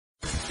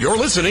You're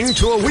listening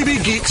to a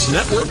Weeby Geeks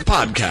Network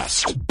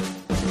podcast.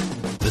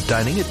 The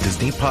Dining at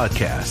Disney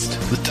podcast.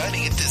 The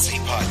Dining at Disney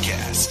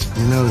podcast.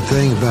 You know the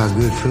thing about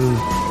good food?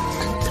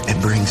 It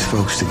brings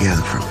folks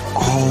together from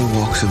all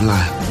walks of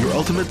life. Your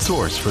ultimate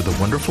source for the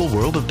wonderful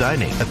world of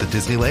dining at the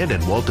Disneyland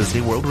and Walt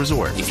Disney World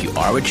Resort. If you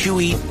are what you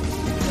eat,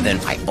 then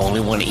I only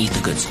want to eat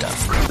the good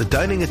stuff. The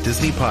Dining at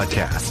Disney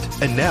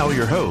podcast. And now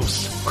your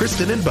hosts,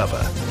 Kristen and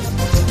Bubba.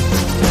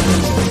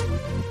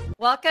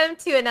 Welcome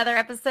to another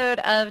episode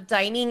of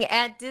Dining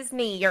at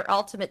Disney, your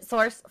ultimate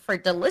source for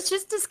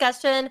delicious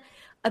discussion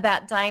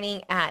about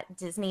dining at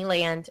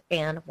Disneyland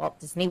and Walt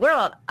Disney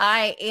World.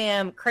 I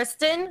am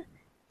Kristen,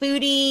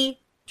 foodie,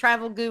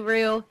 travel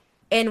guru,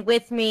 and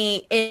with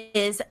me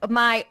is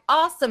my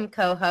awesome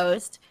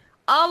co-host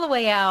all the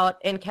way out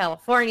in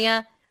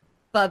California,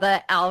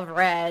 Bubba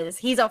Alvarez.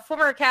 He's a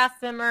former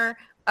cast member,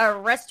 a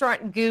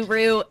restaurant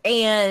guru,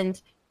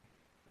 and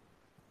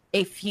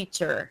a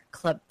future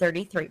Club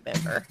 33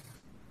 member.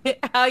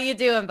 How you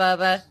doing,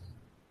 Bubba?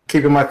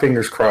 Keeping my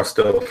fingers crossed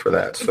up for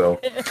that. So,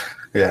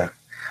 yeah.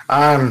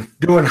 I'm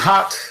doing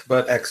hot,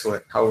 but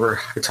excellent. However,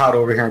 it's hot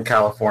over here in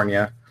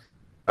California.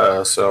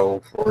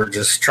 So we're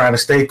just trying to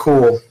stay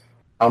cool.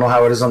 I don't know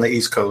how it is on the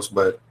East Coast,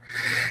 but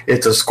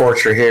it's a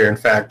scorcher here. In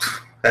fact,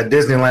 at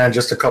Disneyland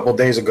just a couple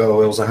days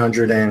ago, it was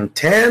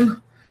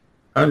 110,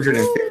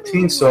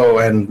 115. So,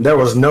 and there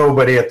was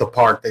nobody at the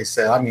park, they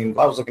said. I mean,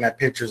 I was looking at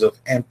pictures of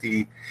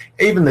empty.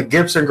 Even the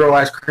Gibson Girl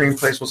ice cream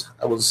place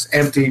was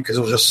empty because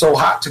it was just so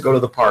hot to go to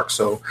the park.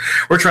 So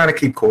we're trying to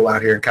keep cool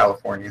out here in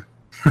California.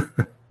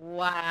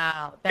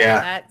 Wow.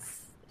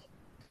 That's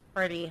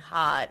pretty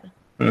hot.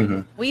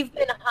 Mm-hmm. We've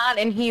been hot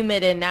and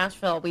humid in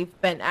Nashville.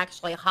 We've been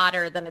actually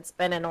hotter than it's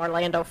been in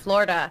Orlando,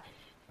 Florida,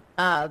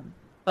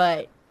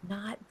 but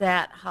not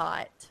that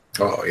hot.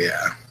 Oh,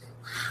 yeah.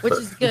 Which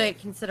is good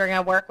considering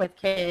I work with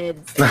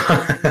kids.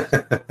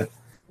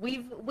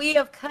 We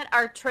have cut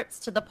our trips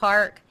to the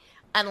park,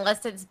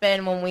 unless it's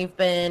been when we've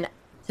been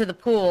to the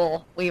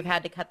pool. We've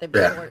had to cut them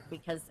short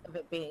because of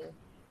it being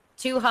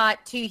too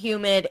hot, too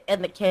humid,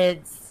 and the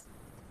kids,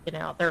 you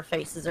know, their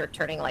faces are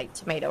turning like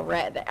tomato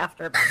red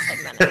after about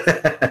 10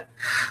 minutes.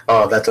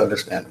 Oh, that's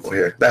understandable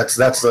here. That's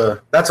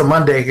a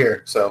Monday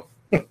here. So.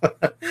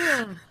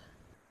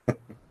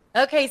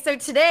 Okay, so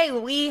today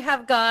we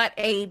have got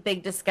a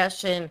big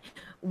discussion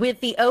with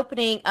the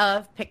opening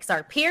of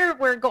Pixar Pier.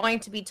 We're going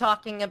to be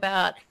talking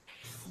about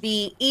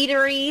the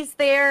eateries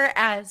there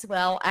as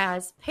well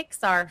as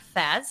Pixar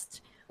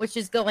Fest, which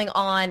is going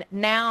on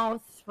now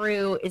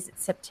through, is it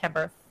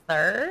September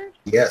 3rd?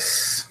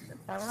 Yes. Is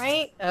that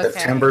right? Okay.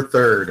 September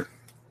 3rd.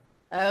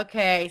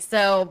 Okay,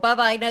 so Bubba,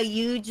 I know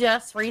you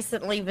just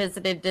recently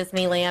visited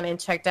Disneyland and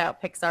checked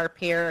out Pixar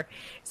Pier,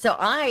 so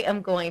I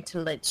am going to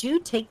let you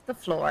take the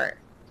floor.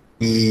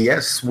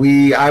 Yes,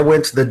 I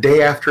went the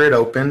day after it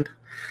opened,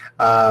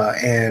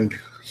 and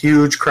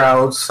huge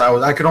crowds.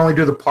 I could only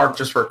do the park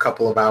just for a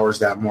couple of hours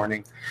that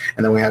morning,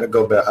 and then we had to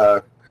go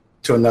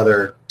to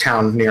another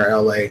town near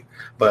LA.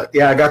 But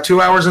yeah, I got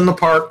 2 hours in the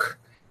park,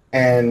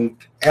 and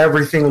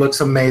everything looks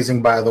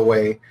amazing, by the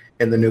way,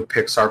 in the new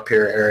Pixar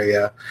Pier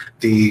area.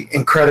 The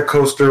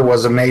Incredicoaster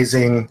was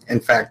amazing. In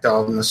fact,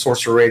 on the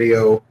Sorcerer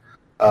Radio,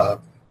 I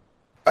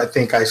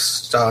think on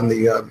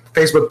the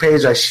Facebook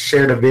page, I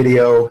shared a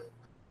video.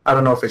 I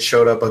don't know if it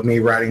showed up of me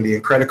riding the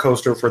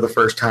Incredicoaster for the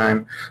first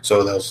time.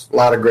 So there's a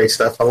lot of great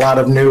stuff. A lot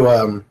of new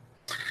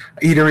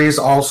eateries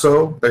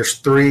also. There's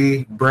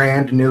 3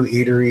 brand new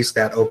eateries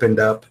that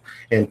opened up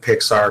in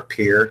Pixar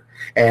Pier,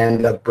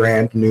 and a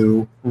brand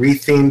new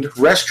rethemed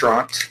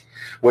restaurant,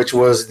 which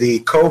was the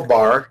Cove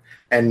Bar,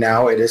 and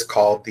now it is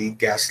called the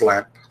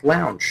Gaslamp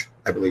Lounge,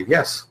 I believe.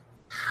 Yes.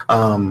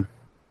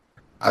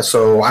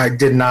 So I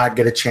did not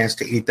get a chance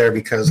to eat there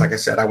because, like I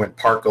said, I went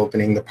park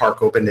opening. The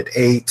park opened at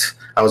 8.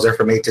 I was there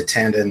from 8 to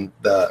 10, and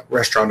the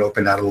restaurant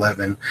opened at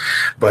 11.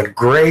 But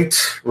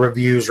great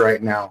reviews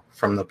right now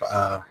from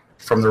the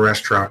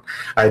restaurant.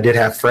 I did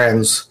have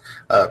friends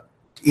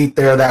eat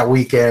there that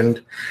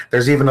weekend.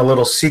 There's even a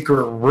little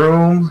secret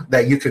room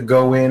that you could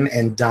go in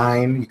and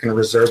dine. You can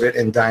reserve it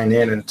and dine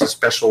in, and it's a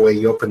special way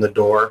you open the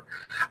door,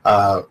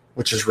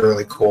 which is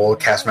really cool. A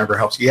cast member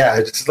helps. Yeah,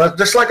 it's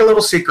just like a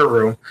little secret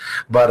room,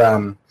 but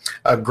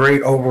a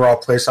great overall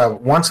place.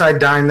 Once I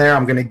dine there,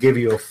 I'm going to give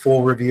you a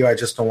full review. I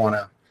just don't want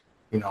to,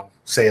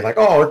 say like,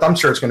 oh, I'm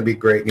sure it's going to be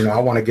great. I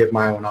want to give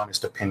my own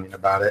honest opinion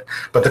about it.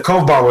 But the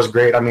Cove Bar was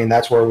great. I mean,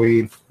 that's where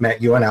we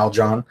met you and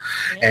Aljon,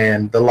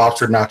 and the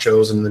lobster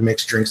nachos and the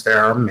mixed drinks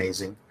there are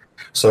amazing.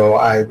 So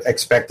I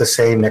expect the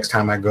same next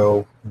time I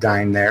go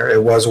dine there.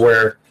 It was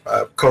where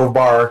Cove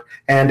Bar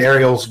and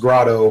Ariel's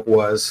Grotto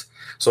was.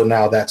 So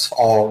now that's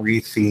all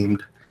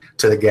rethemed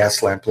to the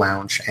Gaslamp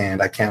Lounge,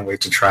 and I can't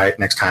wait to try it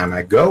next time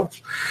I go.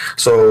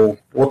 So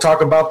we'll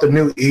talk about the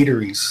new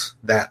eateries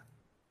that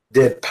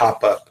did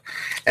pop up.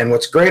 And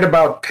what's great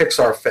about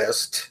Pixar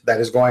Fest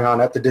that is going on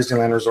at the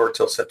Disneyland Resort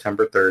till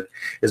September 3rd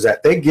is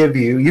that they give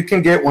you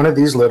can get one of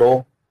these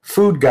little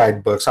food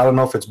guidebooks. I don't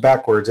know if it's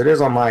backwards. It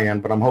is on my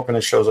end, but I'm hoping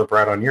it shows up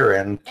right on your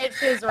end. It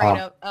shows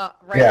right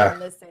yeah. on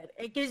this end.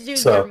 It gives you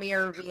So, your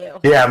mirror view.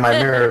 Yeah, my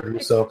mirror view.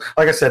 So,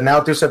 like I said,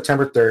 now through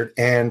September 3rd,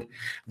 and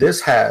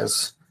this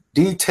has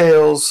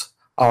details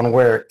on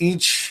where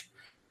each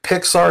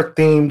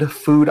Pixar-themed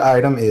food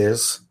item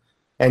is,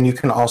 and you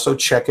can also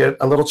check it,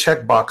 a little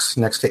checkbox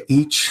next to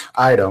each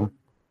item.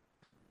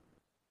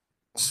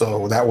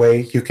 So that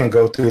way you can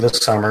go through the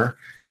summer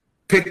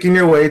picking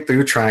your way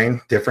through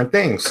trying different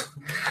things.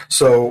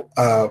 So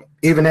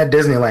even at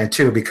Disneyland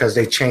too, because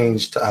they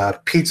changed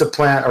Pizza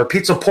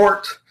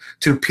Port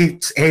to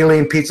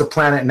Alien Pizza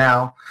Planet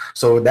now.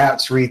 So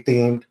that's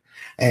rethemed.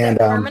 And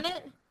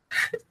permanent?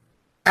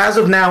 As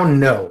of now,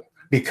 no,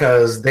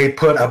 because they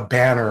put a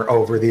banner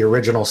over the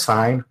original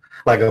sign,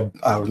 like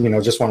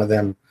just one of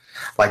them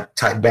like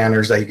type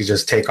banners that you could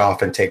just take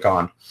off and take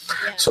on.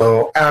 Yeah.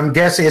 So I'm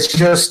guessing it's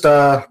just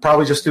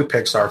probably just through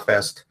Pixar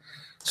Fest.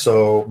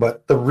 So,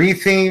 but the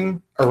retheme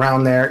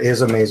around there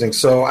is amazing.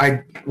 So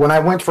when I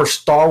went for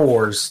Star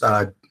Wars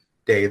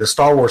Day, the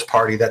Star Wars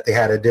party that they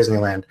had at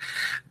Disneyland,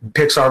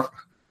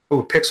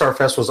 Pixar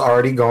Fest was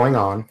already going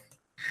on,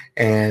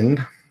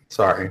 and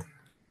sorry,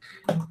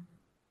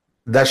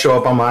 that show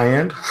up on my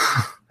end,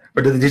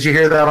 or did you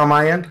hear that on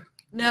my end?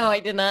 No, I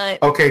did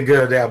not. Okay,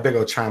 good. Yeah, big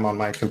old chime on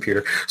my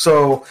computer.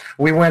 So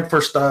we went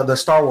for the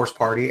Star Wars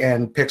party,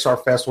 and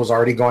Pixar Fest was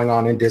already going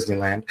on in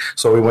Disneyland.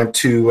 So we went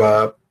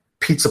to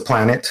Pizza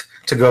Planet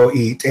to go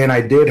eat, and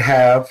I did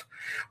have,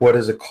 what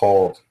is it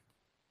called?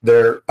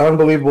 Their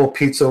unbelievable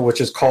pizza,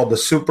 which is called the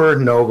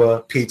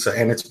Supernova Pizza,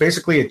 and it's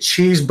basically a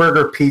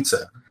cheeseburger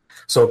pizza.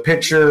 So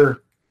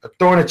picture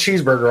throwing a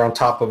cheeseburger on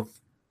top of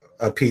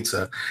a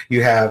pizza.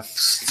 You have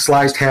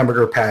sliced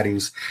hamburger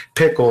patties,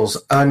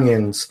 pickles,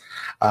 onions,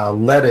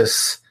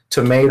 lettuce,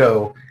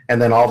 tomato,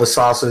 and then all the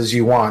sauces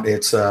you want.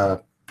 It's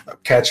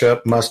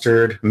ketchup,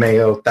 mustard,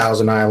 mayo,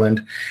 Thousand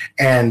Island,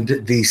 and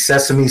the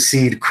sesame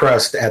seed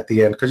crust at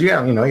the end, because you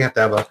have to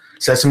have a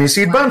sesame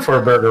seed bun for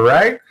a burger,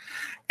 right?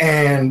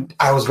 And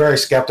I was very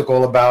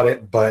skeptical about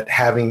it, but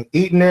having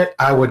eaten it,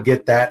 I would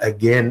get that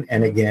again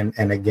and again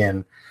and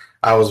again.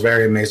 I was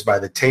very amazed by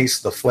the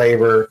taste, the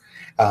flavor.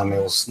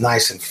 It was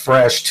nice and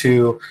fresh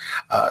too.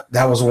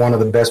 That was one of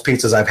the best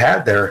pizzas I've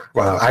had there.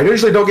 I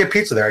usually don't get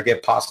pizza there. I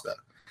get pasta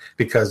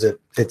because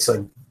it's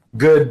a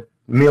good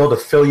meal to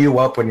fill you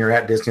up when you're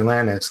at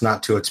Disneyland, and it's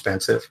not too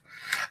expensive.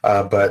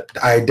 But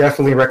I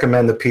definitely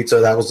recommend the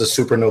pizza. That was the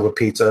Supernova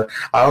Pizza.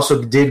 I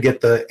also did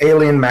get the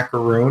Alien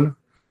Macaroon,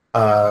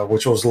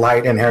 which was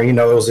light and hairy. It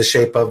was the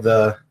shape of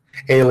the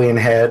alien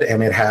head,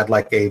 and it had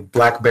like a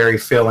blackberry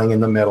filling in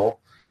the middle.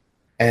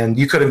 And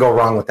you couldn't go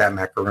wrong with that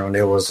macaroon.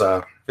 It was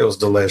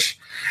delish.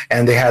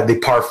 And they had the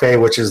parfait,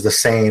 which is the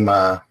same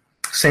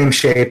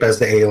shape as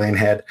the alien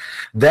head.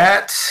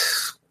 That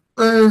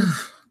I'm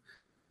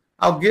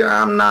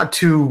not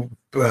too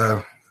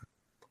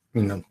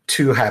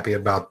too happy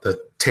about the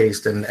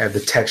taste and the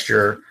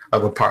texture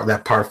of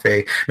that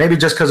parfait. Maybe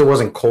just because it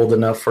wasn't cold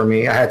enough for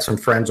me. I had some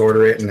friends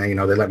order it, and they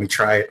let me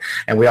try it,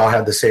 and we all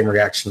had the same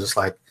reaction, just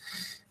like,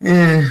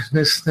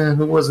 this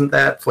wasn't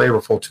that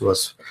flavorful to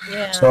us.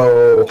 Yeah.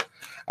 So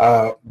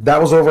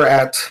that was over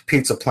at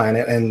Pizza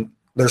Planet, and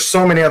there's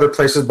so many other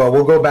places, but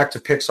we'll go back to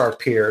Pixar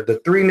Pier. The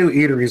 3 new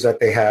eateries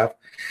that they have,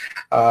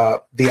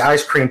 the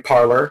ice cream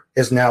parlor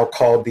is now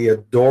called the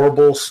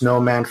Adorable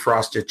Snowman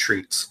Frosted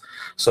Treats.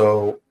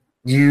 So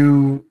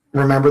you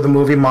remember the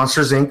movie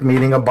Monsters, Inc.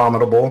 meeting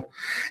Abominable,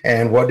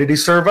 and what did he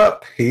serve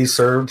up? He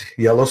served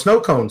yellow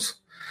snow cones.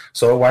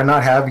 So why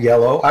not have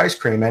yellow ice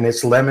cream? And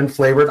it's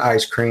lemon-flavored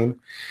ice cream.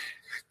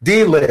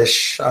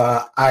 Delish.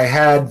 I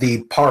had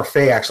the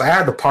parfait. Actually, I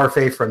had the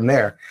parfait from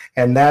there,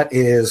 and that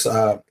is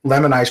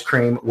lemon ice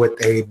cream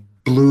with a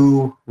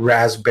blue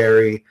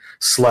raspberry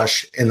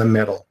slush in the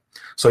middle.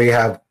 So you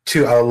have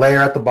a layer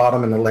at the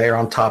bottom and a layer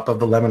on top of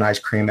the lemon ice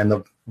cream, and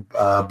the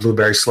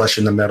blueberry slush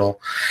in the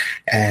middle,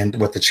 and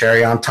with the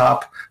cherry on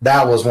top.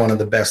 That was one of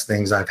the best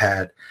things I've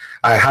had.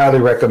 I highly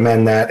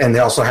recommend that. And they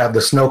also have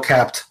the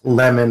snow-capped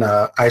lemon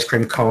ice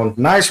cream cone.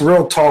 Nice,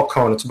 real tall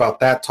cone. It's about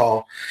that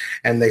tall.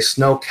 And they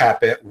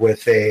snow-cap it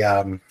with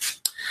a,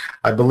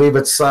 I believe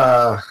it's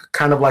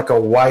kind of like a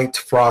white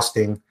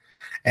frosting.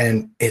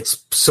 And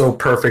it's so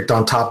perfect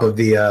on top of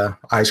the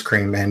ice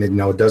cream. And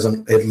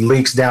it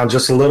leaks down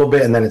just a little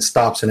bit, and then it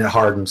stops and it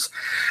hardens.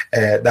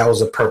 That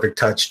was a perfect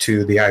touch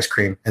to the ice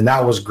cream. And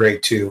that was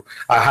great too.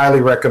 I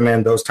highly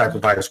recommend those type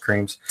of ice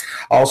creams.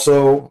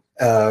 Also,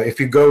 if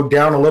you go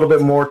down a little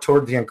bit more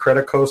toward the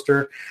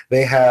Incredicoaster,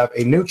 they have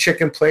a new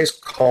chicken place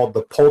called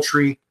the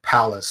Poultry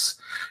Palace.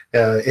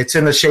 It's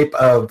in the shape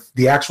of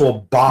the actual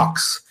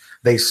box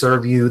they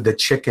serve you the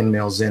chicken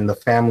meals in, the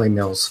family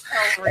meals.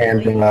 Oh,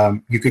 really?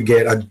 And you could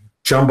get a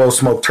jumbo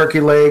smoked turkey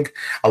leg.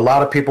 A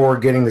lot of people were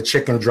getting the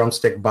chicken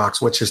drumstick box,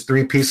 which is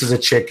 3 pieces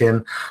of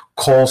chicken,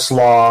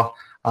 coleslaw,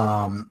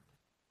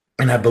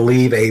 and I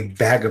believe a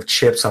bag of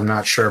chips. I'm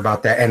not sure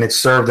about that. And it's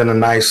served in a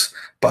nice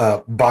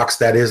box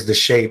that is the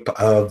shape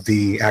of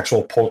the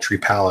actual Poultry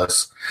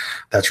Palace.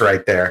 That's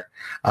right there.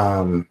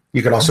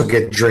 You can also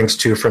get drinks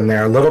too from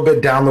there. A little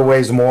bit down the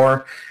ways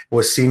more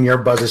was Senior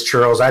Buzz's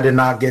Churros. I did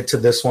not get to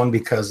this one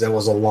because there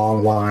was a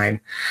long line,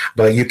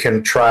 but you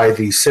can try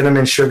the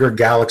Cinnamon Sugar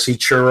Galaxy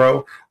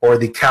Churro or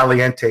the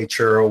Caliente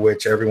Churro,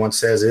 which everyone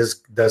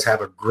says does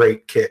have a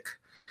great kick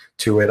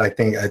to it. I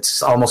think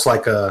it's almost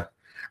like a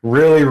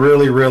really,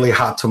 really, really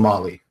hot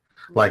tamale,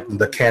 like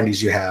the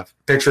candies you have.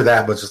 Picture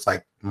that, but just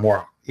like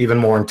even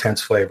more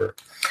intense flavor.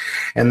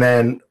 And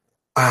then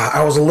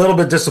I was a little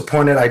bit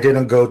disappointed I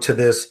didn't go to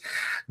this.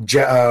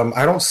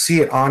 I don't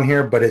see it on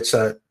here, but it's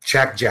a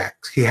Jack Jack.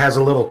 He has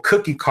a little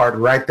cookie cart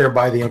right there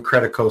by the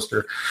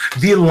Incredicoaster.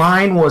 The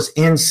line was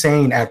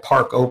insane at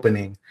park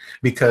opening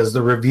because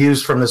the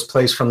reviews from this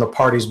place from the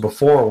parties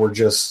before were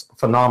just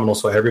phenomenal.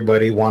 So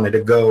everybody wanted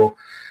to go.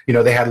 You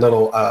know, they had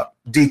little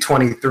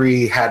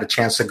D23 had a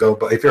chance to go,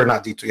 but if you're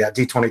not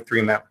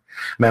D23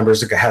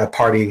 members had a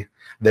party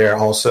there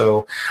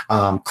also.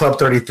 Club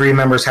 33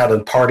 members had a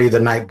party the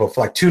night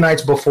before, like 2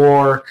 nights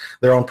before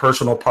their own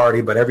personal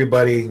party, but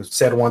everybody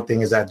said one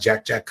thing is that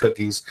Jack Jack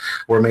cookies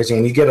were amazing.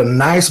 And you get a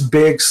nice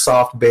big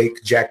soft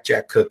baked Jack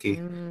Jack cookie.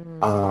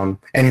 And,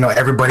 you know,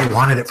 everybody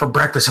wanted it for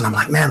breakfast. And I'm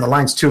like, man, the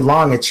line's too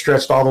long. It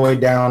stretched all the way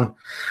down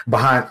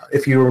behind.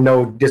 If you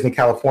know Disney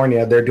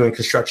California, they're doing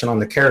construction on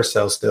the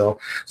carousel still.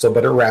 So,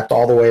 but it wrapped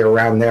all the way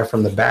around there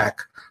from the back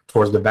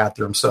towards the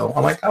bathroom. So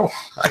I'm like, oh,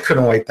 I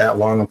couldn't wait that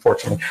long,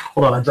 unfortunately.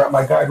 Hold on, I dropped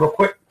my guide real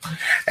quick.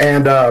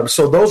 And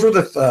so those were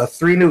the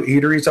 3 new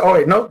eateries. Oh,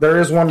 wait, no, there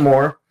is one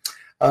more.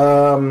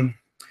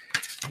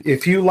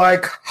 If you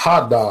like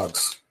hot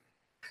dogs,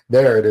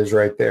 there it is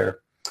right there.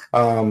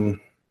 Corn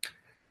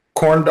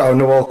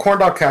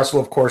Dog Castle,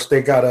 of course,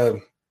 they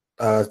got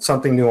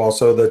something new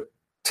also, the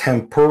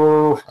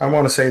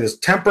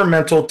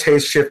temperamental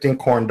taste shifting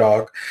corn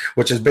dog,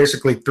 which is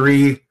basically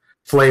 3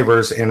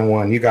 flavors in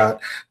one. You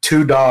got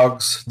 2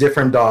 dogs,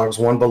 different dogs,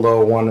 one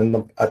below,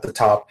 one at the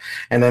top,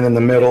 and then in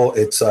the middle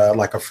it's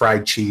like a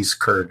fried cheese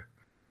curd.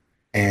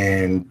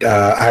 And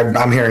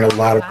I'm hearing a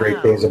lot of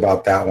great things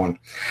about that one.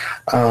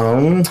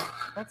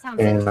 That sounds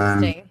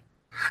interesting.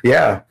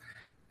 Yeah.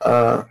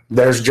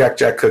 There's Jack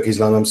Jack cookies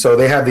on them. So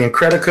they have the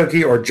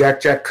Incredicookie or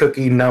Jack Jack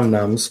cookie Num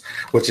Nums,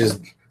 which is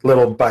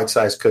little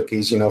bite-sized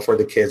cookies, you know, for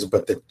the kids,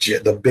 but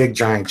the big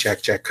giant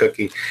Jack Jack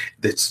cookie,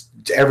 that's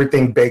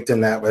everything baked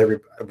in that.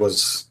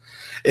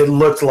 It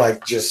looked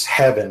like just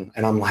heaven,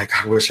 and I'm like,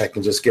 I wish I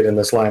could just get in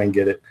this line and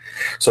get it.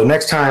 So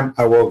next time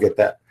I will get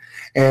that.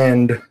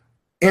 And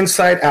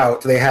Inside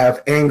Out, they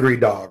have Angry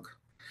Dog,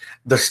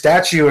 the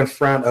statue in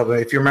front of it.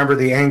 If you remember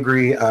the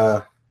angry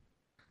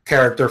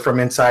character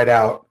from Inside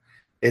Out,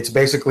 it's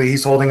basically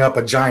he's holding up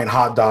a giant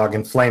hot dog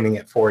and flaming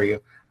it for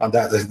you.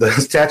 The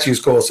statue's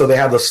cool. So they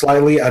have the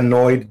slightly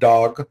annoyed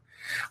dog,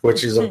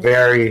 which is a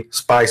very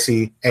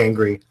spicy,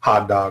 angry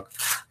hot dog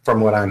from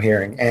what I'm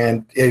hearing.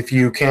 And if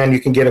you can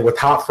get it with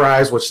hot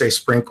fries, which they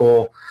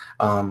sprinkle,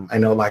 I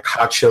know, like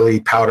hot chili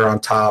powder on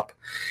top.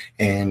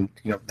 And,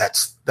 you know,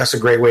 that's a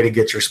great way to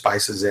get your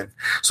spices in.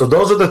 So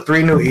those are the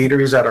 3 new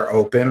eateries that are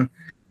open.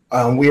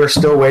 We are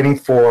still waiting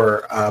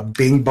for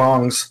Bing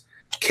Bong's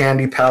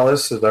Candy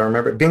Palace, as I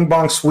remember. Bing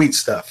Bong Sweet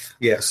Stuff,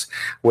 yes,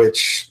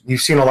 which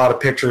you've seen a lot of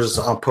pictures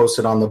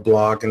posted on the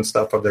blog and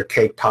stuff of their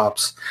cake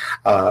pops.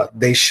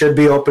 They should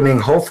be opening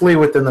hopefully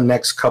within the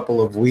next couple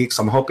of weeks.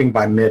 I'm hoping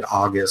by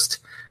mid-August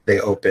they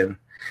open.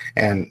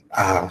 And,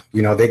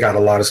 you know, they got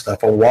a lot of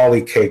stuff. A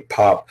Wally cake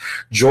pop,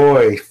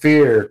 Joy,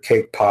 Fear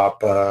cake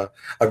pop, a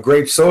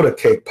grape soda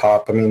cake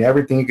pop. I mean,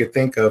 everything you could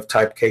think of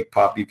type cake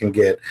pop you can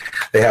get.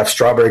 They have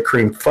strawberry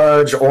cream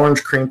fudge,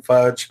 orange cream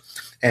fudge,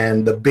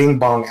 and the Bing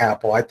Bong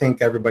apple. I think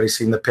everybody's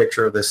seen the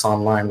picture of this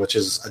online, which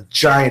is a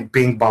giant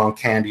Bing Bong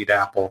candied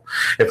apple.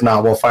 If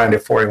not, we'll find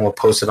it for you and we'll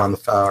post it on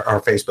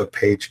our Facebook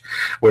page,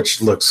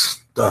 which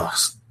looks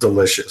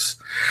delicious.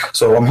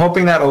 So I'm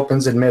hoping that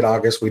opens in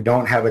mid-August. We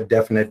don't have a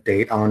definite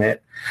date on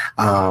it.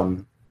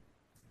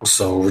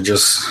 So we'll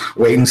just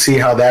wait and see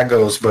how that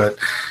goes. But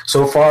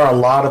so far, a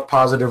lot of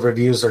positive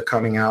reviews are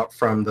coming out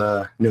from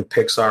the new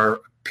Pixar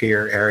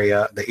Pier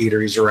area, the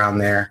eateries around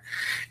there,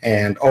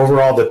 and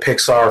overall the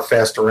Pixar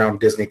Fest around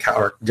Disney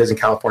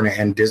California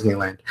and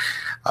Disneyland.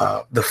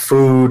 The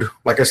food,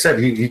 like I said,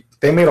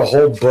 they made a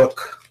whole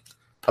book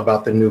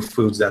about the new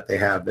foods that they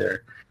have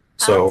there.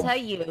 So I'll tell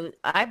you,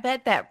 I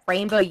bet that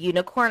rainbow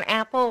unicorn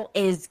apple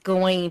is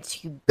going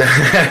to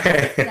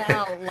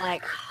sell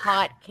like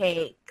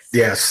hotcakes.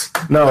 Yes,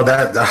 no,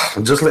 that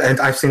and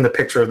I've seen the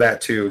picture of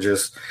that too.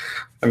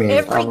 Every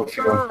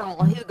girl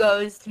who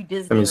goes to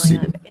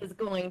Disneyland is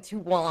going to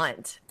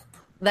want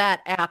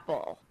that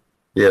apple.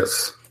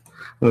 Yes.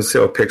 Let me see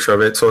a picture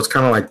of it. So it's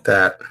kind of like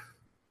that,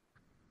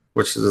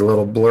 which is a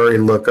little blurry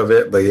look of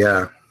it, but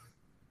yeah.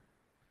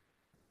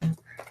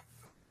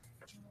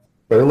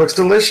 But it looks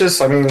delicious.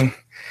 I mean,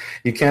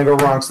 you can't go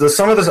wrong. So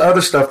some of this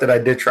other stuff that I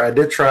did try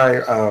the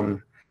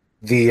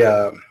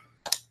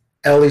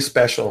Ellie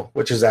Special,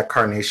 which is at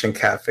Carnation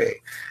Cafe.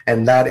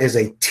 And that is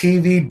a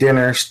TV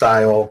dinner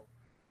style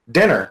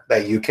dinner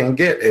that you can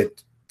get.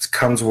 It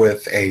comes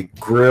with a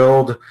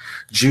grilled,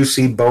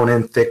 juicy,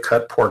 bone-in,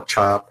 thick-cut pork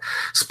chop,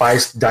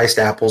 spiced diced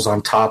apples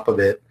on top of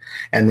it,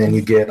 and then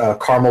you get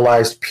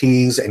caramelized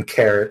peas and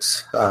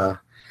carrots.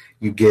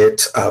 You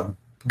get a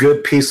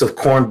good piece of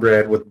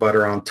cornbread with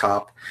butter on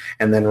top,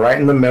 and then right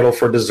in the middle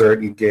for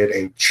dessert, you get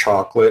a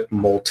chocolate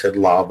malted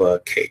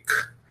lava cake.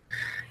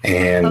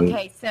 And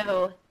okay,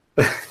 so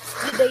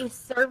do they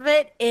serve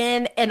it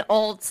in an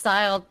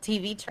old-style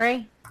TV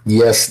tray?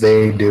 yes,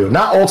 they do.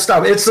 Not old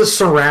style. It's a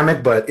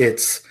ceramic, but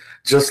it's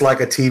just like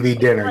a TV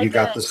dinner. Like you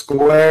got the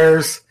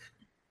squares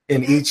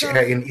in each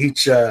thing.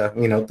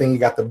 You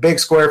got the big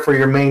square for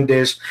your main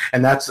dish,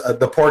 and that's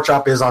the pork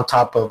chop is on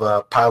top of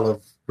a pile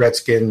of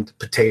red-skinned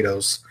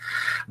potatoes.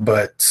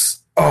 But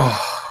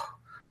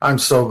I'm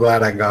so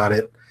glad I got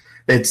it.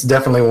 It's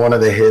definitely one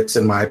of the hits,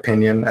 in my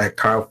opinion,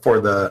 for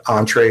the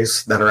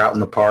entrees that are out in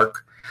the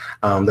park.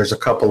 There's a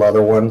couple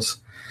other ones,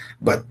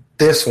 but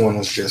this one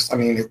was just,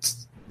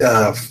 it's,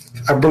 I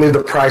believe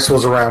the price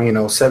was around,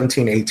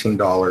 $17,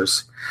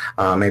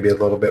 $18, maybe a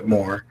little bit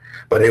more.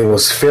 But it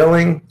was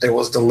filling. It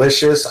was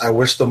delicious. I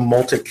wish the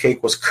malted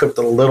cake was cooked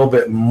a little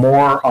bit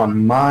more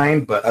on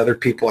mine, but other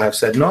people have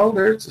said, no,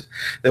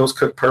 it was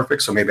cooked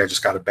perfect, so maybe I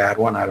just got a bad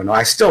one. I don't know.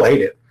 I still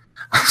ate it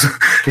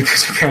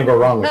because you can't go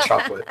wrong with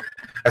chocolate.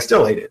 I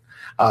still ate it.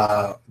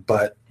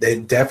 But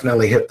it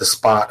definitely hit the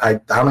spot. I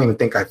don't even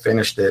think I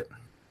finished it.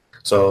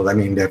 So,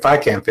 if I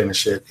can't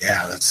finish it,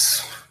 yeah,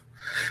 it's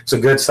a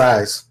good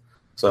size.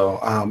 So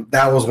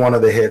that was one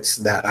of the hits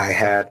that I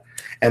had.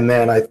 And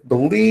then I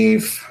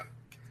believe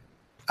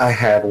I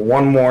had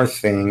one more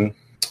thing.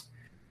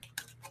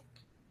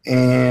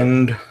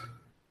 And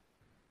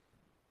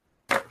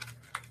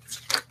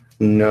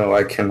no,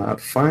 I cannot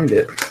find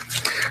it.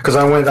 Because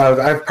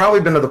I've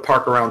probably been to the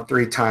park around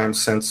 3 times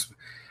since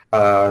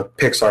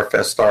Pixar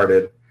Fest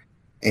started.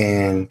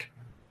 And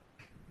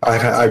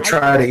I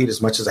try to eat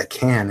as much as I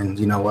can, and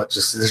you know what?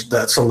 Just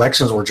the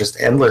selections were just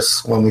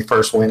endless when we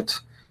first went,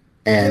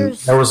 and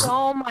there was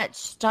so much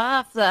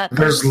stuff that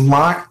there's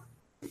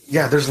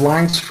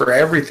lines for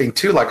everything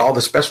too, like all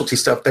the specialty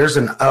stuff. There's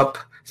an Up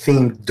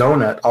themed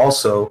donut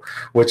also,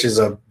 which is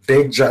a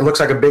big, looks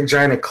like a big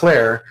giant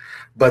eclair,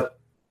 but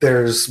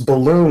there's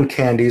balloon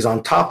candies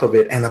on top of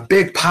it, and a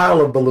big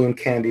pile of balloon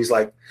candies,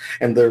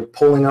 and they're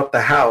pulling up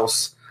the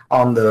house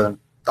on the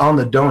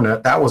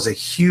donut. That was a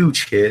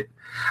huge hit.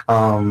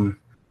 Every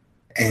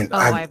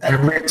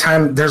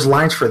time there's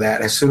lines for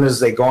that, as soon as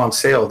they go on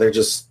sale,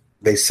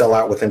 they sell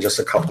out within just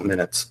a couple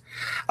minutes.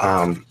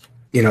 And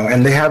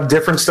they have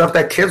different stuff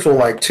that kids will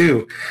like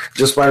too.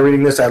 Just by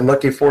reading this at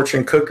Lucky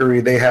Fortune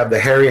Cookery, they have the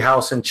Harry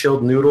House and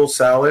chilled noodle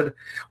salad,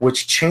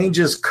 which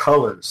changes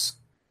colors.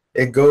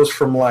 It goes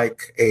from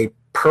like a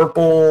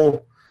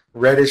purple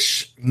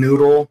reddish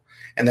noodle,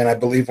 and then I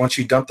believe once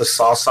you dump the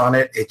sauce on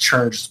it, it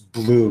turns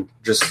blue.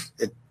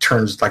 It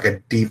turns like a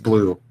deep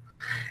blue.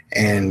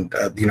 And,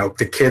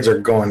 the kids are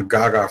going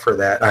gaga for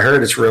that. I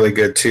heard it's really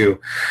good, too.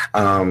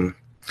 So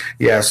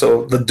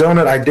the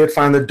donut, I did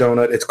find the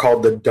donut. It's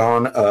called the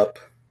Dawn Up.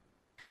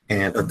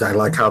 And I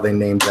like how they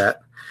named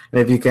that. And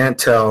if you can't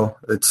tell,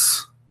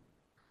 it's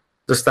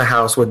just the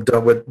house with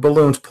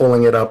balloons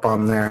pulling it up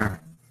on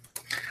there.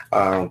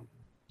 And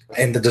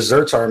the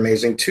desserts are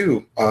amazing,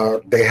 too.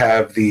 They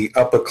have the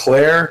Up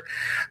Eclair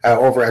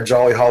over at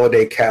Jolly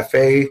Holiday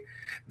Cafe.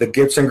 The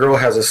Gibson Girl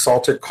has a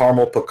salted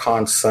caramel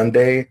pecan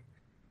sundae.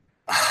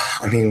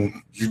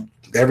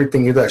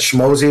 Everything you got.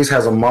 Schmozies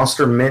has a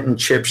monster mint and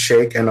chip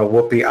shake and a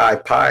whoopie eye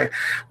pie,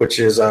 which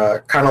is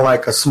kind of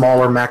like a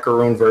smaller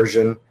macaroon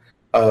version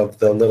of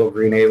the Little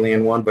Green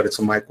Alien one, but it's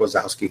a Mike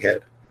Wazowski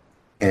head.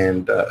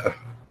 And,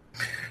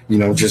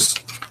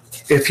 just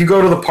if you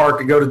go to the park,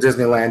 you go to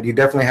Disneyland, you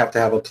definitely have to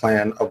have a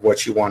plan of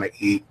what you want to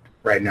eat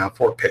right now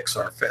for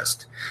Pixar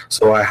Fest.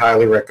 So I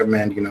highly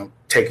recommend,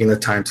 taking the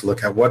time to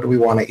look at what do we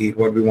want to eat,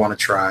 what do we want to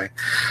try.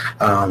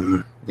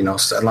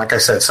 Like I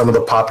said, some of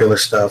the popular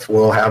stuff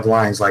will have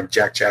lines like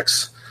Jack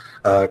Jack's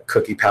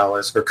Cookie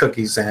Palace or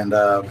cookies, and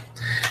the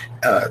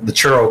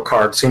churro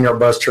cart, Senior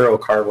Buzz churro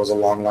cart was a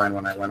long line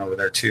when I went over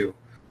there too.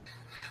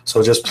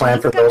 So just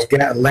plan for those.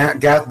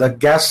 The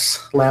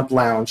Gas Lamp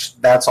Lounge,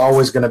 that's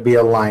always going to be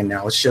a line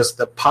now. It's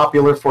just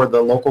popular for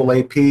the local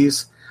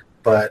APs,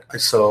 but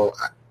so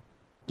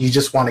you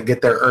just want to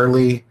get there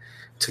early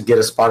to get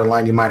a spot in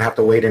line. You might have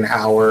to wait an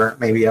hour,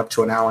 maybe up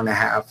to an hour and a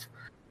half.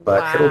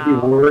 But It'll be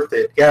worth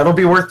it. Yeah, it'll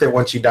be worth it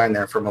once you dine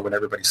there, from what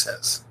everybody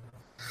says.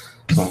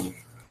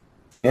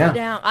 Yeah.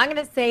 Now, I'm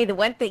going to say the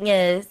one thing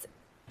is,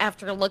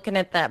 after looking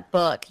at that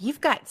book, you've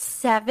got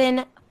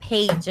 7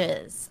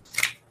 pages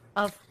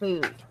of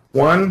food.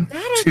 1,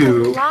 that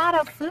 2, is a lot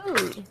of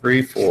food.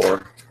 3,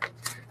 4,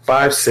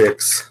 5,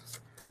 6,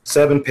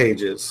 7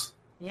 pages.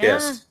 Yeah.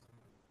 Yes.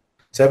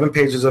 7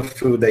 pages of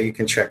food that you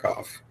can check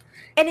off.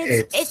 And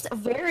it's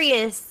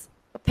various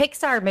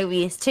Pixar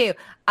movies too.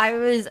 I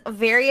was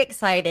very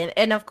excited,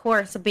 and of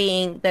course,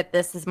 being that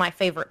this is my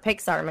favorite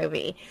Pixar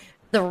movie,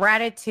 the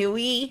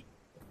Ratatouille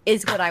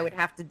is what I would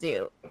have to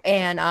do.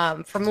 And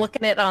from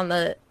looking at on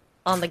the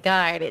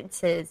guide, it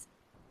says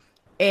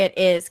it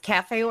is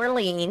Cafe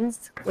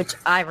Orleans, which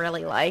I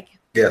really like,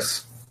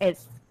 Yes.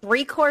 It's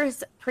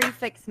 3-course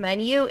prefix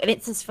menu, and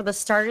it says for the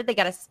starter they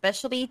got a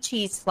specialty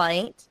cheese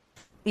plate.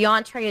 The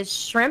entree is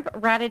shrimp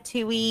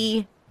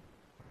ratatouille.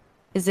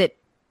 Is it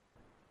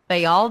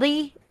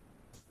Bayaldi?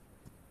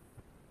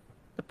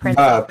 The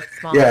princess.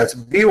 Yeah, it's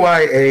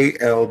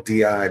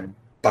Byaldi.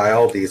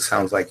 Byaldi, it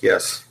sounds like,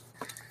 yes.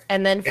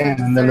 And then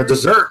the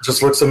dessert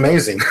just looks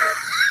amazing.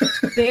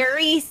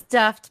 berry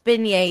stuffed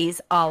beignets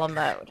a la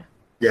mode.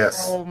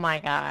 Yes. Oh my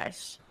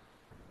gosh.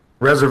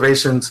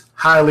 Reservations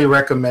highly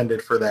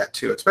recommended for that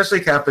too,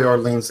 especially Cafe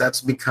Orleans.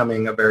 That's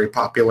becoming a very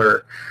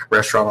popular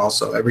restaurant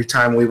also. Every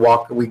time we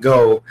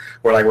go,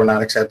 we're like, we're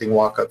not accepting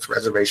walk-ups,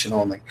 reservation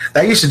only.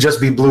 That used to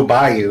just be Blue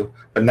Bayou,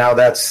 but now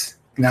that's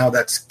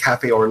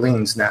Cafe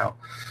Orleans now.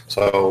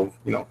 So,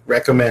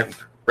 recommend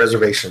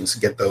reservations,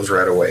 get those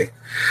right away.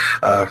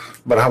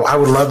 But I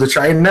would love to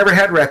try. I never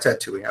had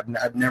ratatouille.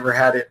 I've never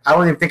had it. I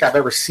don't even think I've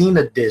ever seen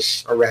a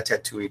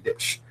ratatouille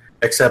dish.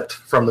 Except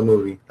from the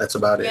movie. That's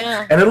about it.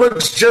 Yeah. And it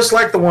looks just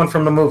like the one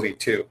from the movie,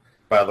 too,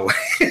 by the way.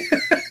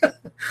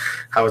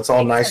 How it's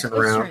all nice and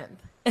round.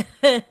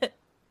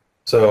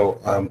 So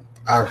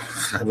I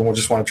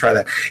just want to try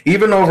that.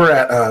 Even over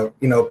at,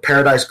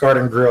 Paradise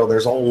Garden Grill,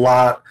 there's a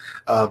lot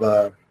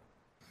of,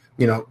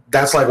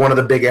 that's like one of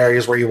the big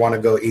areas where you want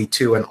to go eat,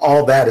 too. And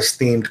all that is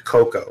themed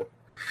cocoa.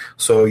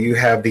 So you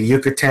have the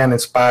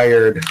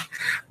Yucatan-inspired,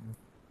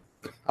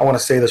 I want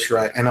to say this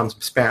right, and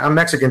I'm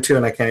Mexican too,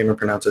 and I can't even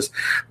pronounce this.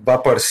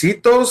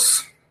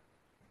 Vaporcitos,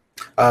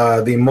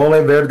 the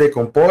mole verde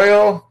con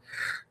pollo,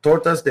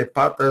 tortas de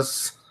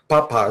papas.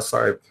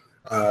 Sorry,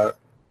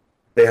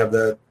 they have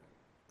the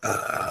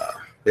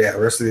the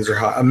rest of these are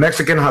hot.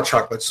 Mexican hot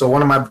chocolate. So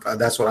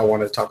that's what I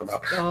wanted to talk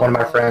about. Oh. One of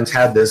my friends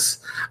had this,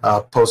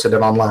 posted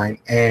it online,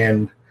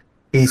 and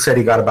he said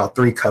he got about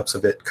 3 cups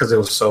of it because it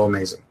was so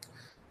amazing.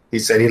 He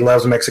said he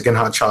loves Mexican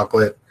hot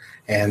chocolate.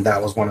 And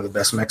that was one of the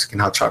best Mexican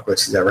hot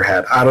chocolates he's ever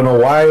had. I don't know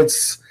why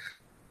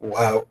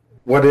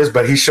what is,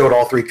 but he showed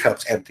all 3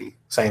 cups empty,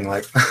 saying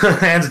like,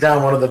 hands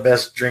down, one of the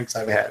best drinks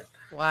I've had.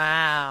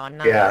 Wow.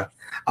 Nice. Yeah.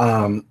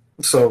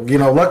 So,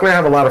 luckily I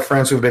have a lot of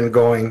friends who've been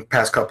going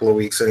past couple of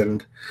weeks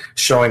and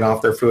showing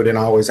off their food. And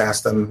I always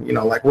ask them,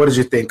 like, what did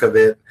you think of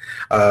it?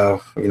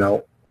 Tell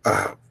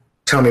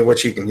me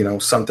what you can,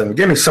 something,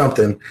 give me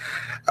something.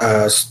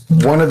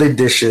 One of the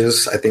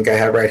dishes I think I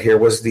have right here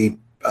was the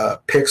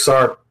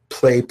Pixar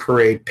Play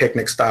Parade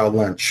picnic style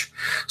lunch.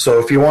 So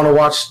if you want to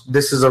watch,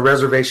 this is a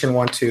reservation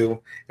one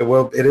too.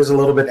 It is a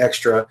little bit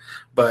extra,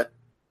 but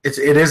it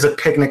is a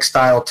picnic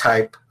style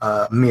type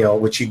meal,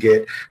 which you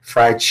get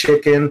fried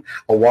chicken,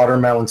 a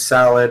watermelon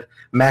salad,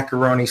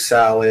 macaroni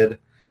salad,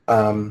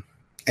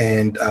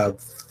 and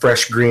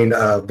fresh green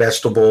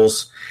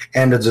vegetables,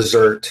 and a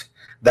dessert.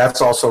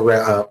 That's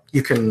also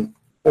you can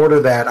order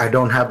that. I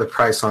don't have the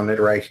price on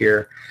it right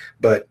here.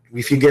 But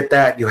if you get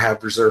that, you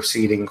have reserved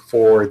seating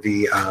for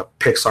the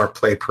Pixar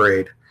Play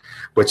Parade,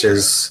 which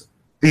is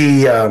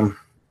the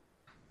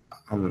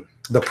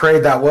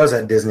parade that was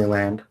at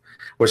Disneyland,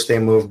 which they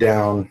moved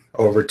down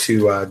over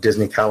to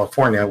Disney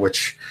California,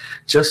 which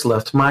just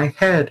left my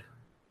head.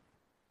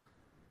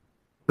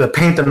 The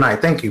Paint the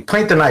Night, thank you.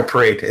 Paint the Night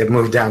Parade, it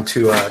moved down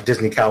to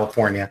Disney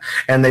California,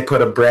 and they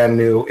put a brand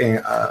new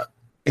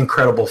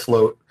incredible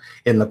float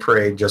in the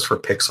parade just for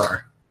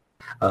Pixar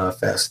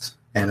Fest,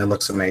 and it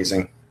looks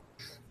amazing.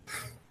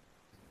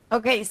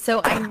 Okay,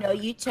 so I know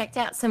you checked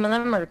out some of the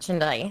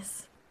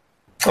merchandise.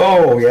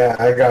 Oh, yeah.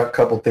 I got a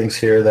couple things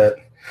here that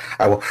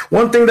I will.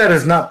 One thing that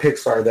is not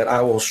Pixar that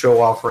I will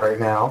show off right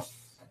now,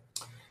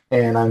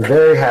 and I'm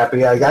very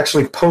happy. I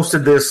actually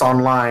posted this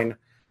online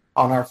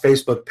on our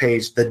Facebook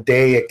page the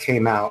day it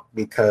came out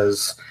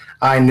because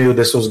I knew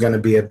this was going to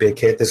be a big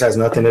hit. This has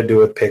nothing to do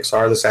with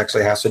Pixar. This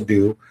actually has to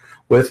do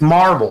with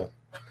Marvel,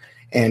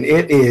 and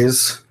it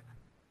is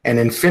an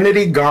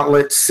Infinity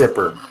Gauntlet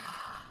sipper.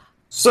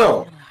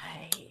 So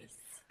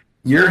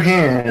your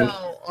hand,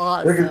 so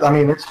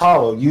awesome. It's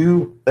hollow.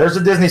 There's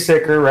a Disney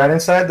sticker right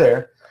inside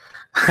there.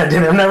 I've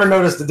never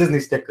noticed the Disney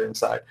sticker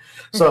inside.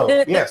 So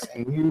yes,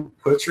 and you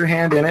put your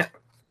hand in it.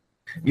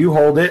 You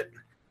hold it.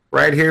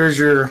 Right here is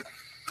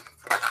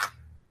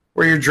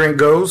where your drink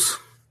goes,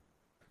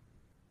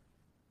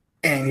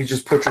 and you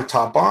just put your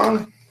top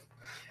on,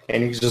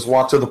 and you just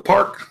walk to the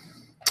park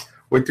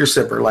with your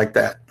sipper like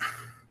that.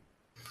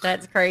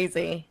 That's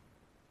crazy.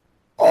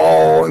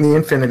 All in the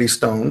Infinity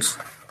Stones.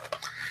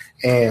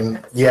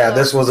 And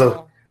this was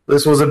a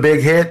big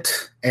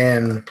hit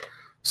and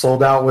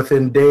sold out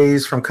within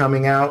days from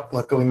coming out.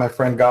 Luckily, my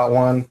friend got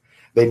one.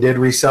 They did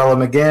resell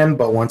them again,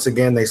 but once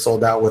again, they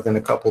sold out within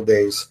a couple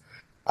days.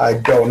 I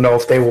don't know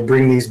if they will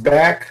bring these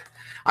back.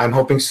 I'm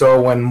hoping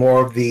so when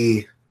more of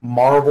the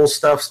Marvel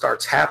stuff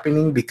starts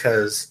happening,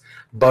 because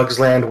Bugs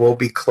Land will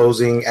be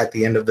closing at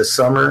the end of the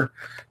summer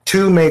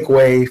to make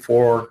way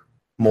for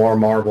more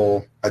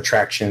Marvel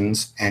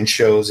attractions and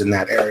shows in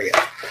that area.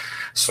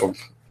 So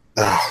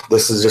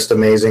this is just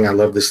amazing. I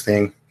love this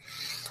thing.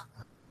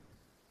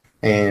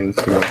 And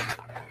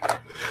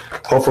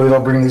hopefully they'll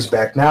bring these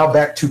back. Now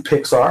back to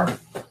Pixar.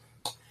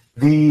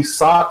 the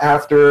sought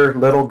after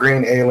little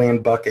green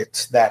alien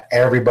buckets that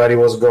everybody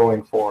was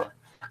going for.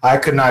 I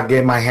could not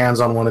get my hands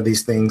on one of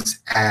these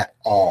things at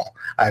all.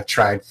 I've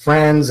tried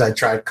friends, I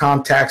tried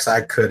contacts,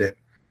 I couldn't.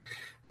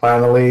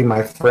 Finally,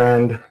 my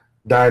friend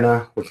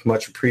Dinah, was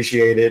much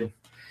appreciated.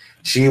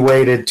 She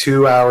waited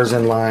 2 hours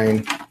in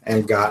line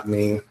and got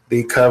me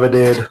the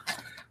coveted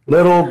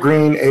little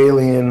green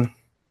alien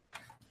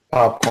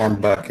popcorn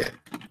bucket.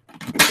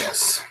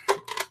 Yes.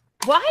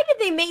 Why did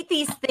they make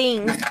these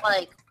things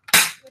like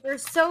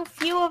there's so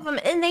few of them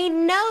and they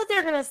know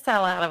they're going to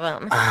sell out of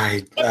them?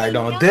 I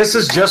don't. This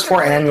is just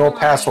for annual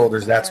pass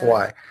holders. That's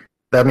why.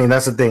 I mean,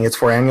 that's the thing. It's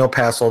for annual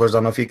pass holders. I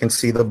don't know if you can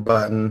see the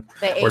button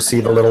or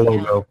see the little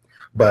logo,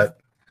 but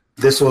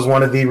this was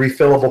one of the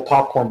refillable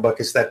popcorn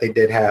buckets that they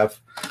did have.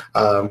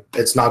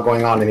 It's not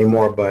going on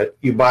anymore, but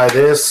you buy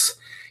this,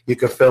 you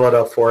can fill it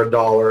up for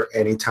 $1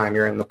 anytime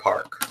you're in the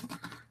park.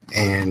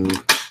 And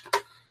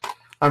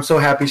I'm so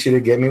happy she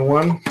did get me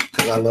one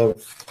because I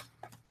love.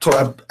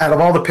 Out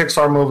of all the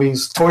Pixar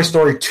movies, Toy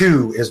Story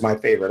 2 is my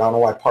favorite. I don't know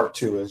why Part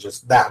 2 is,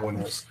 just that one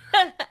is.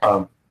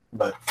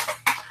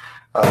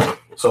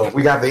 So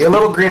we got the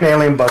little green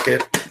alien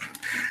bucket.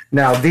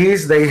 Now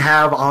these they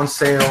have on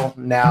sale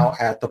now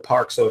at the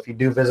park. So if you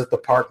do visit the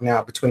park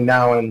now, between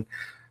now and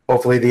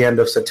hopefully the end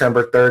of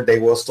September 3rd, they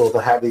will still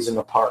have these in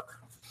the park.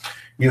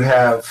 You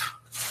have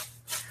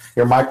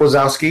your Mike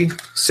Wazowski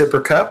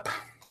sipper cup,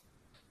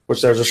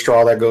 which there's a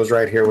straw that goes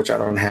right here, which I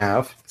don't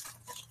have.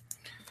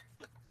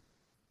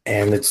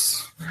 And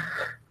it's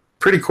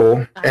pretty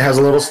cool. It has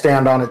a little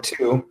stand on it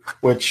too,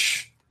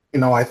 which,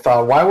 I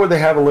thought, why would they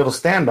have a little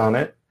stand on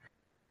it?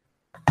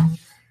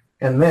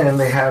 And then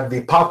they have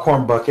the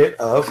popcorn bucket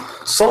of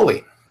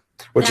Sully,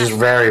 which is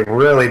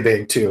really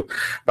big too,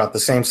 about the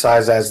same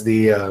size as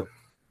the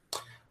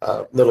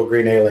little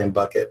green alien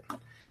bucket.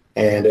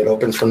 And it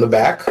opens from the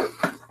back,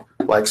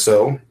 like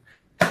so.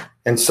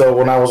 And so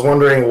when I was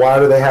wondering why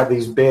do they have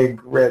these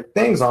big red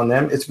things on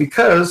them, it's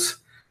because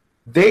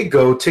they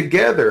go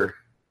together.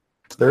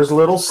 There's a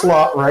little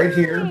slot right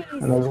here,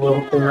 and there's a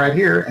little thing right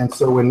here. And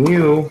so when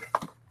you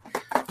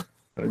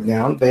put it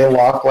down, they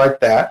lock like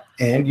that,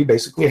 and you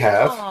basically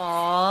have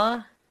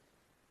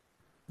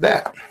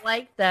that. I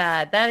like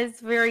that. That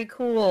is very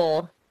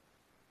cool.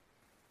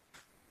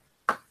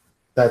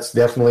 That's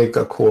definitely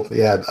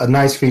a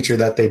nice feature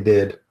that they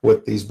did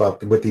with these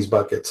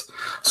buckets.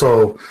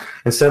 So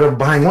instead of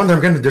buying one,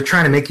 they're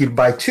trying to make you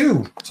buy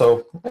two.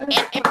 So and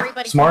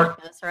everybody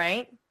smart, this,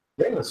 right?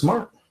 Yeah,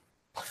 smart.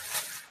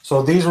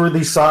 So these were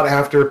the sought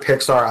after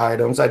Pixar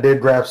items. I did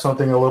grab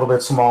something a little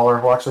bit smaller.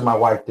 Well, actually, my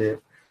wife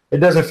did. It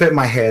doesn't fit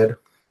my head,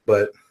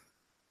 but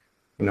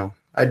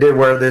I did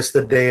wear this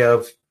the day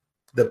of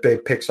the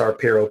big Pixar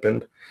pier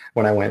opened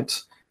when I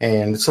went.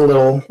 And it's a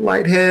little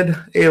light head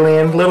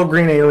alien, little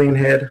green alien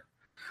head,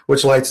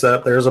 which lights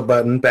up. There's a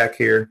button back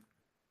here,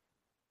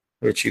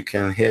 which you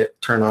can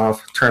hit, turn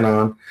off, turn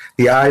on.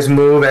 The eyes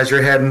move as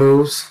your head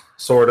moves,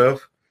 sort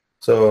of.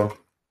 So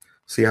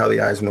see how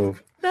the eyes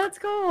move. That's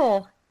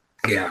cool.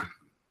 Yeah.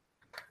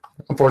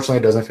 Unfortunately,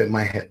 it doesn't fit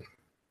my head.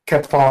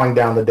 Kept falling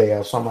down the day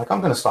of, so I'm like, I'm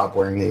going to stop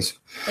wearing these.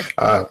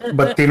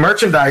 But the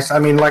merchandise, I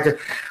mean,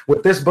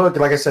 with this book,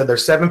 like I said,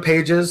 there's 7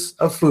 pages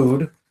of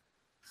food.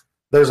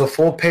 There's a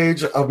full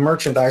page of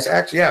merchandise.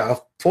 Actually, a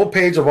full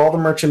page of all the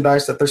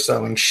merchandise that they're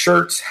selling.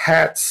 Shirts,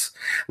 hats,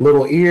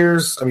 little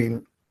ears. I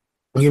mean,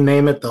 you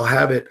name it, they'll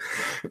have it.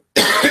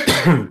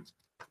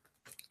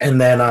 And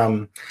then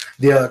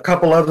a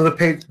couple of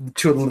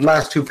the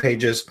last 2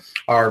 pages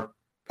are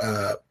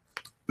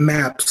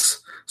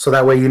maps, so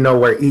that way you know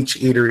where each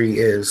eatery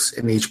is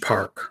in each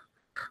park,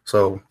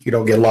 so you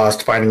don't get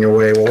lost finding your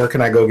way. Well, where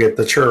can I go get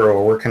the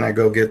churro? Where can I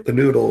go get the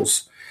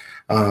noodles?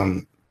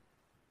 And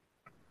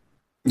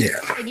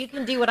you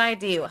can do what I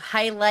do: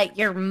 highlight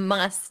your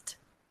must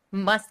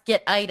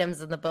get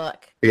items in the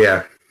book.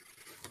 Yeah.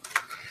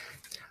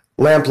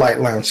 Lamplight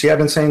Lounge. See, I've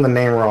been saying the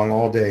name wrong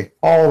all day.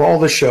 All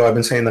the show, I've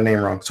been saying the name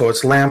wrong. So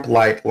it's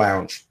Lamplight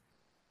Lounge.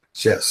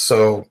 Yes.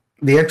 So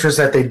the entrance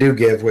that they do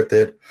give with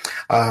it,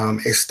 a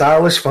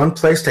stylish, fun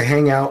place to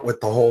hang out with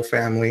the whole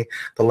family.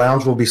 The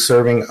lounge will be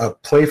serving a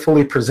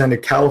playfully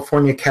presented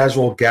California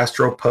casual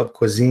gastropub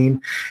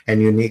cuisine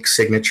and unique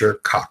signature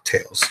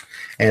cocktails.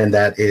 And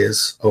that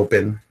is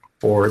open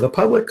for the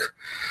public.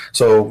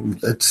 So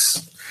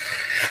it's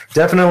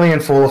definitely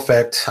in full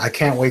effect. I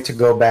can't wait to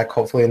go back,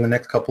 hopefully in the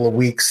next couple of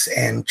weeks,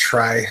 and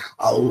try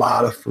a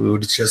lot of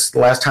food. It's just the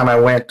last time I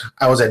went,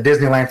 I was at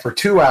Disneyland for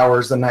 2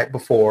 hours the night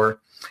before,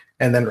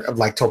 and then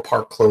till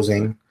park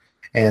closing.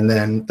 And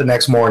then the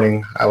next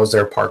morning, I was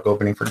there park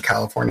opening for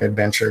California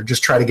Adventure.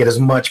 Just try to get as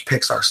much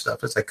Pixar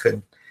stuff as I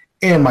could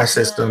in my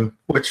system,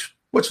 which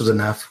was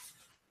enough.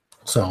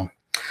 So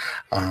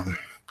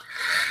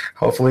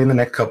hopefully in the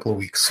next couple of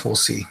weeks, we'll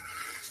see.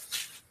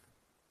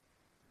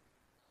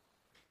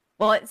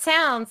 Well, it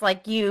sounds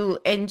like you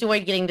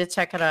enjoyed getting to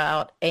check it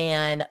out,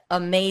 and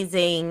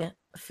amazing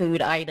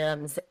food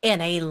items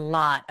and a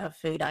lot of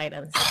food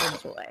items to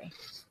enjoy.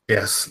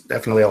 Yes,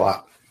 definitely a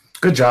lot.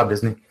 Good job,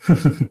 Disney.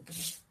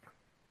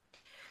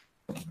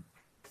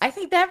 I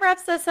think that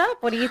wraps us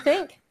up. What do you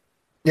think?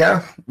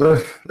 Yeah,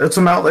 it's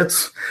some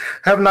outlets.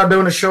 Have not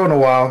doing a show in a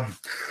while.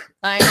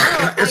 I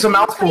know. It's a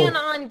mouthful. I plan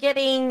on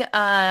getting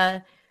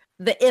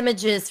the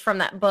images from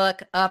that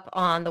book up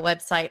on the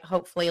website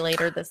hopefully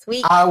later this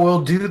week. I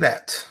will do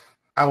that.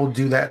 I will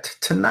do that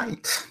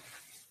tonight.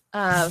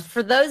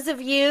 For those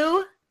of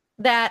you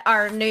that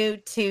are new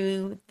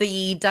to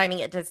the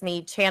Dining at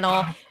Disney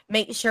channel,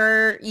 make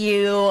sure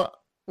you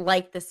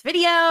like this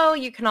video.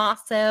 You can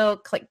also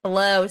click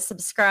below,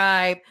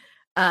 subscribe,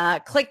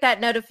 click that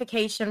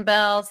notification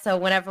bell. So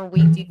whenever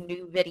we do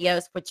new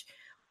videos, which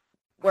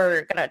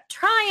we're going to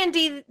try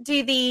and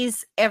do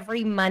these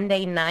every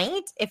Monday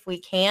night if we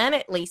can,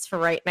 at least for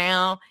right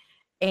now.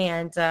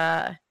 And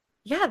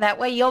yeah, that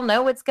way you'll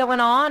know what's going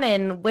on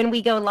and when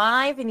we go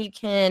live and you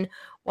can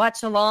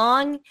watch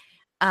along.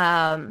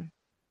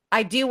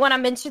 I do want to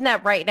mention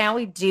that right now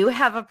we do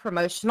have a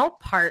promotional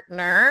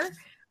partner.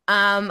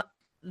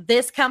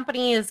 This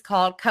company is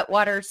called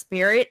Cutwater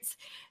Spirits.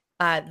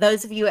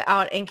 Those of you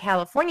out in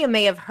California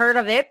may have heard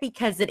of it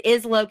because it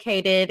is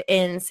located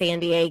in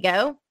San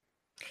Diego.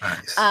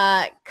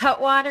 Nice.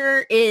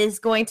 Cutwater is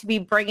going to be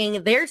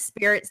bringing their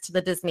spirits to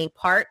the Disney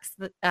parks.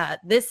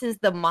 This is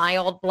the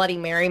mild Bloody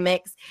Mary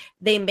mix.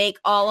 They make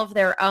all of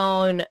their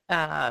own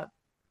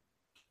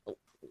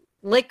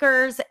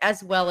liquors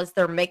as well as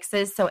their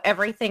mixes, so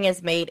everything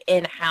is made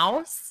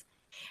in-house.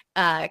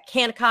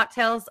 Canned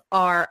cocktails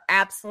are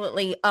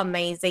absolutely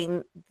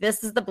amazing.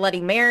 This is the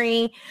Bloody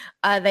Mary.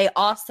 They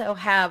also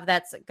have,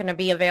 that's going to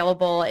be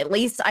available, at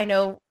least I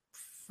know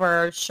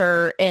for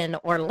sure in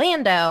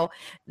Orlando,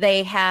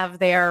 they have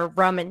their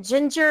rum and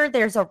ginger.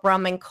 There's a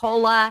rum and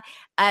cola,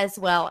 as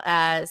well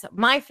as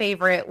my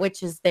favorite,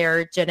 which is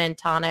their gin and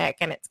tonic,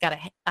 and it's got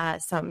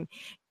some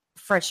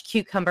fresh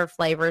cucumber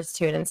flavors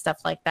to it and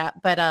stuff like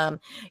that. But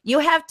you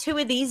have 2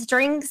 of these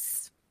drinks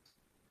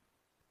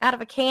out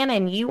of a can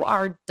and you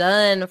are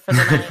done for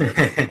the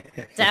night.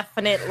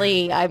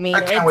 Definitely. I mean,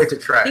 I can't wait to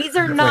try. These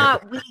are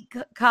not weak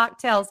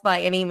cocktails by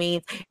any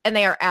means, and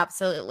they are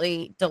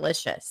absolutely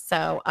delicious.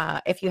 So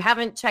if you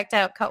haven't checked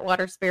out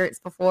Cutwater Spirits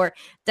before,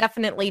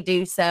 definitely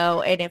do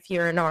so. And if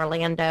you're in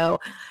Orlando,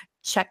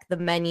 check the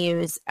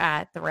menus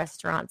at the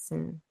restaurants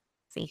and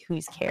see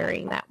who's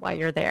carrying that while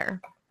you're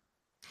there.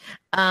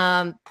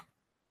 Bubba,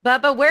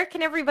 where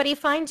can everybody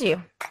find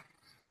you?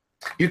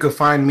 You can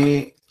find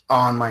me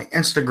on my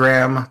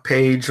Instagram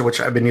page, which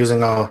I've been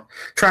using a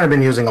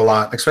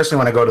lot, especially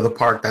when I go to the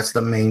park. That's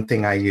the main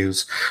thing I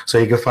use. So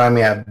you can find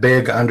me at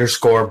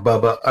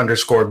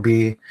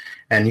big_Bubba_B,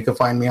 and you can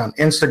find me on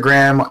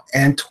Instagram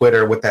and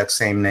Twitter with that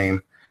same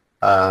name.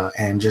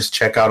 And just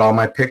check out all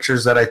my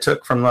pictures that I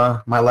took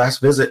from my last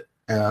visit.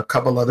 A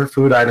couple other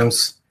food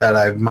items that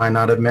I might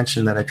not have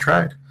mentioned that I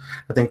tried.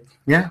 I think,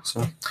 yeah,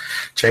 so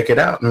check it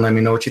out and let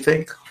me know what you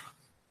think.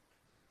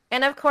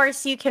 And of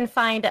course, you can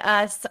find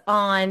us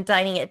on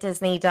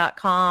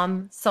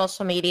diningatdisney.com.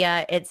 Social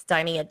media, it's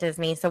Dining at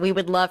Disney. So we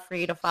would love for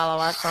you to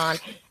follow us on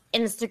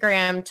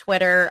Instagram,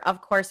 Twitter. Of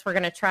course, we're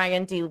going to try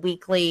and do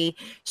weekly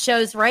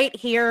shows right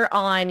here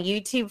on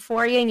YouTube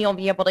for you, and you'll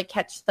be able to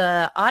catch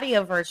the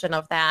audio version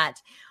of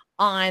that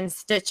on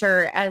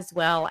Stitcher as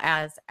well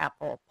as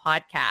Apple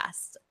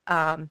Podcasts.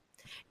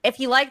 If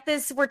you like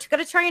this, we're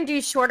going to try and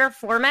do shorter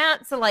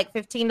formats, so like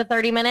 15 to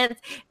 30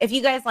 minutes. If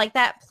you guys like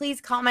that,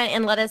 please comment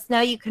and let us know.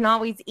 You can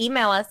always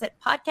email us at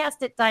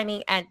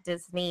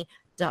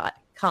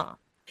podcast@diningatdisney.com.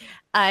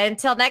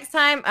 Until next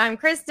time, I'm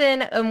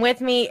Kristen, and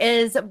with me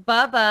is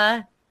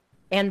Bubba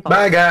and Bob.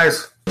 Bye,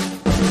 guys.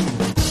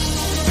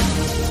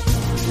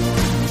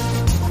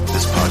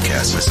 This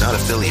podcast is not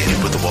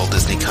affiliated with the Walt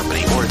Disney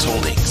Company or its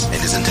holdings and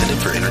is intended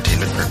for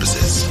entertainment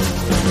purposes.